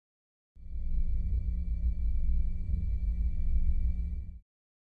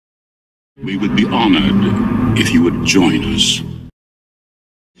We would be honored if you would join us.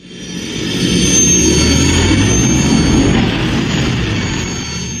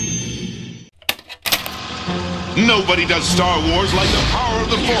 Nobody does Star Wars like the power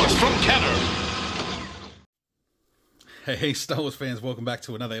of the Force from Kenner. Hey Star Wars fans, welcome back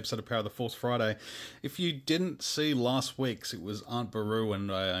to another episode of Power of the Force Friday. If you didn't see last week's, it was Aunt Beru,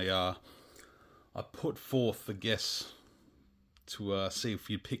 and I put forth the guess to see if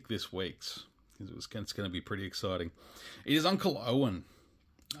you'd pick this week's. It's going to be pretty exciting. It is Uncle Owen.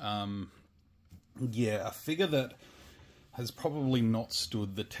 Yeah, a figure that has probably not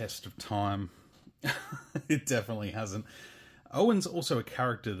stood the test of time. It definitely hasn't. Owen's also a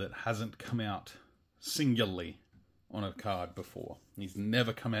character that hasn't come out singularly on a card before. He's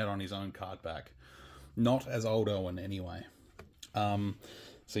never come out on his own card back. Not as old Owen, anyway.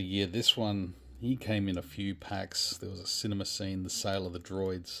 So yeah, this one, he came in a few packs. There was a cinema scene, the sale of the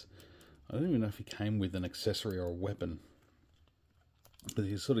droids. I don't even know if he came with an accessory or a weapon. But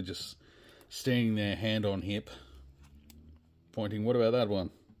he's sort of just standing there, hand on hip, pointing, what about that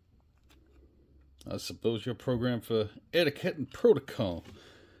one? I suppose you're programmed for etiquette and protocol.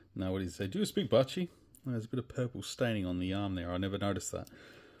 Now, what did he say? Do you speak Bachi? Oh, there's a bit of purple staining on the arm there. I never noticed that.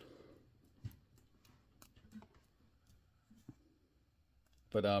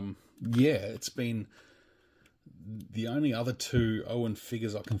 But, yeah, it's been the only other two Owen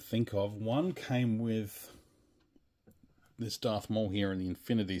figures I can think of. One came with this Darth Maul here in the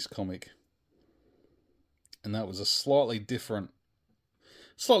Infinities comic. And that was a slightly different,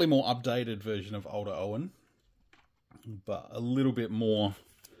 slightly more updated version of older Owen. But a little bit more,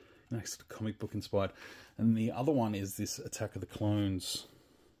 sort of comic book inspired. And the other one is this Attack of the Clones,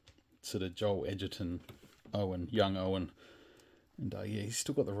 sort of Joel Edgerton Owen, young Owen. And yeah, he's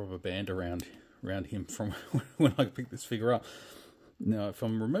still got the rubber band around him from when I picked this figure up. Now, if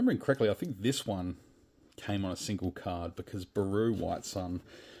I'm remembering correctly, I think this one came on a single card because Beru White Sun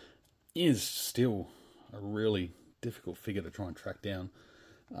is still a really difficult figure to try and track down.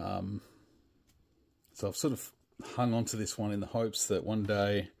 So I've sort of hung on to this one in the hopes that one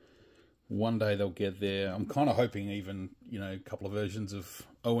day they'll get there. I'm kind of hoping even, a couple of versions of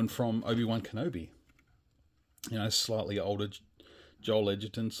Owen from Obi-Wan Kenobi. Slightly older Joel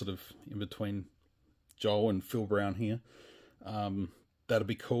Edgerton, sort of in between Joel and Phil Brown here. That'd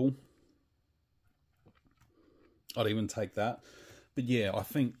be cool. I'd even take that. But yeah, I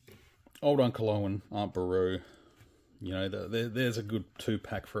think old Uncle Owen, Aunt Beru, there's a good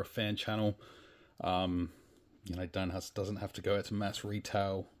 2-pack for a fan channel. Doesn't have to go out to mass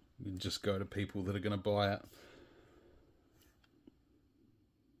retail. You can just go to people that are going to buy it.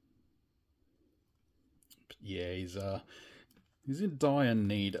 But yeah, he's in dire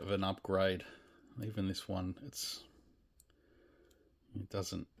need of an upgrade. Even this one, it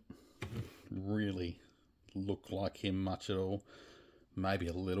doesn't really look like him much at all. Maybe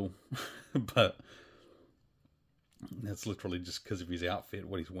a little, but that's literally just because of his outfit,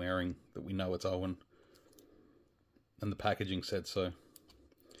 what he's wearing, that we know it's Owen. And the packaging said so.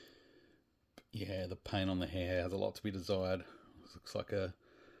 But yeah, the paint on the hair has a lot to be desired. It looks like a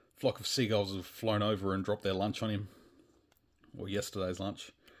flock of seagulls have flown over and dropped their lunch on him. Or yesterday's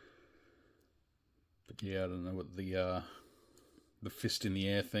lunch. But yeah, I don't know what the fist in the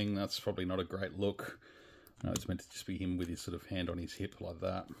air thing, that's probably not a great look. No, it's meant to just be him with his sort of hand on his hip like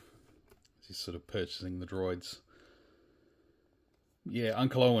that. He's sort of purchasing the droids. Yeah,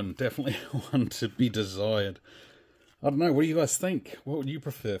 Uncle Owen, definitely one to be desired. I don't know, what do you guys think? What would you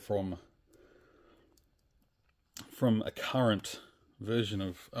prefer from a current version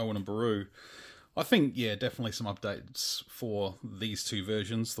of Owen and Beru? I think, yeah, definitely some updates for these two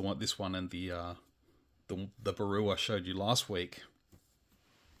versions. This one and the Beru I showed you last week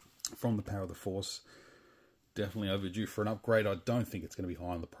from the Power of the Force. Definitely overdue for an upgrade. I don't think it's going to be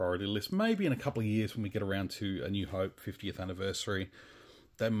high on the priority list. Maybe in a couple of years when we get around to A New Hope 50th anniversary,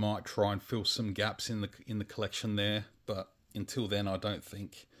 they might try and fill some gaps in the collection there. But until then, I don't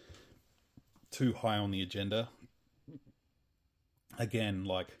think too high on the agenda. Again,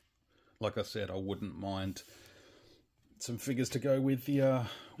 like I said, I wouldn't mind some figures to go with the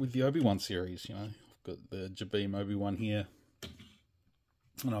Obi-Wan series. I've got the Jabeem Obi-Wan here,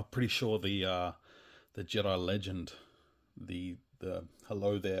 and I'm pretty sure the Jedi Legend, the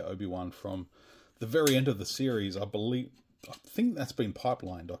Hello There Obi-Wan from the very end of the series, I think that's been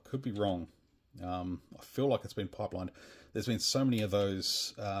pipelined. I could be wrong. I feel like it's been pipelined. There's been so many of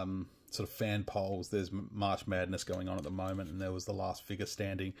those sort of fan polls. There's March Madness going on at the moment, and there was the last figure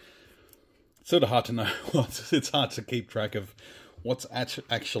standing. It's sort of hard to know. It's hard to keep track of what's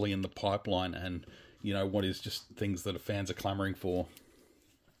actually in the pipeline and, what is just things that fans are clamoring for.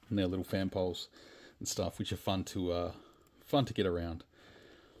 and their little fan poles and stuff, which are fun to get around.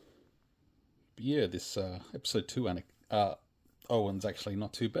 But yeah, this episode 2 Owen's actually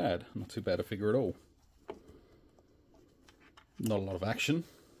not too bad. Not too bad a figure at all. Not a lot of action,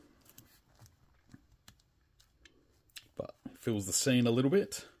 but it fills the scene a little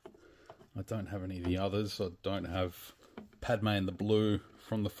bit. I don't have any of the others. I don't have Padme in the blue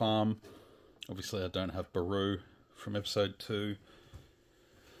from the farm. Obviously, I don't have Baru from episode 2.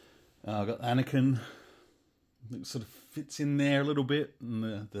 I've got Anakin. It sort of fits in there a little bit, and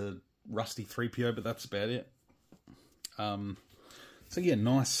the rusty 3PO, but that's about it. So yeah,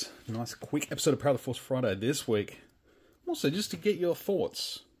 nice quick episode of Power of the Force Friday this week. Also, just to get your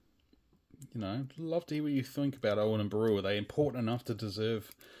thoughts. You know, love to hear what you think about Owen and Baru. Are they important enough to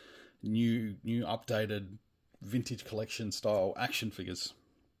deserve new updated vintage collection style action figures?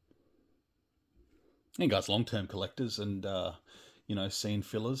 And guys, long-term collectors and you know, scene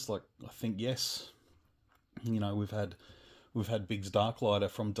fillers, like, I think yes. You know, we've had Biggs Darklighter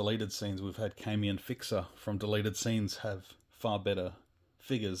from deleted scenes. We've had Kami and Fixer from deleted scenes have far better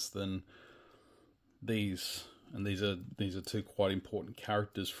figures than these. And these are 2 quite important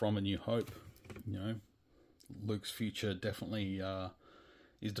characters from A New Hope. You know, Luke's future definitely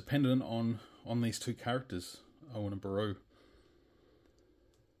is dependent on these 2 characters, Owen and Baru.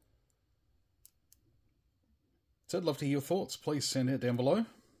 So I'd love to hear your thoughts. Please send it down below.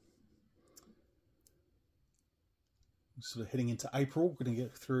 Sort of heading into April. We're going to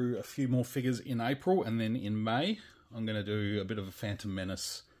get through a few more figures in April, and then in May, I'm going to do a bit of a Phantom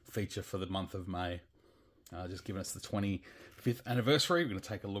Menace feature for the month of May. Just giving us the 25th anniversary. We're going to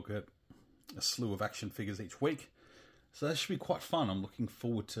take a look at a slew of action figures each week. So that should be quite fun. I'm looking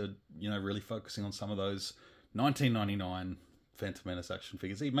forward to, you know, really focusing on some of those 1999 Phantom Menace action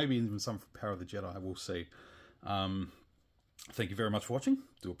figures. Maybe even some from Power of the Jedi. We'll see. Thank you very much for watching.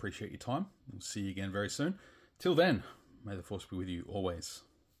 Do appreciate your time. We'll see you again very soon. Till then, may the Force be with you always.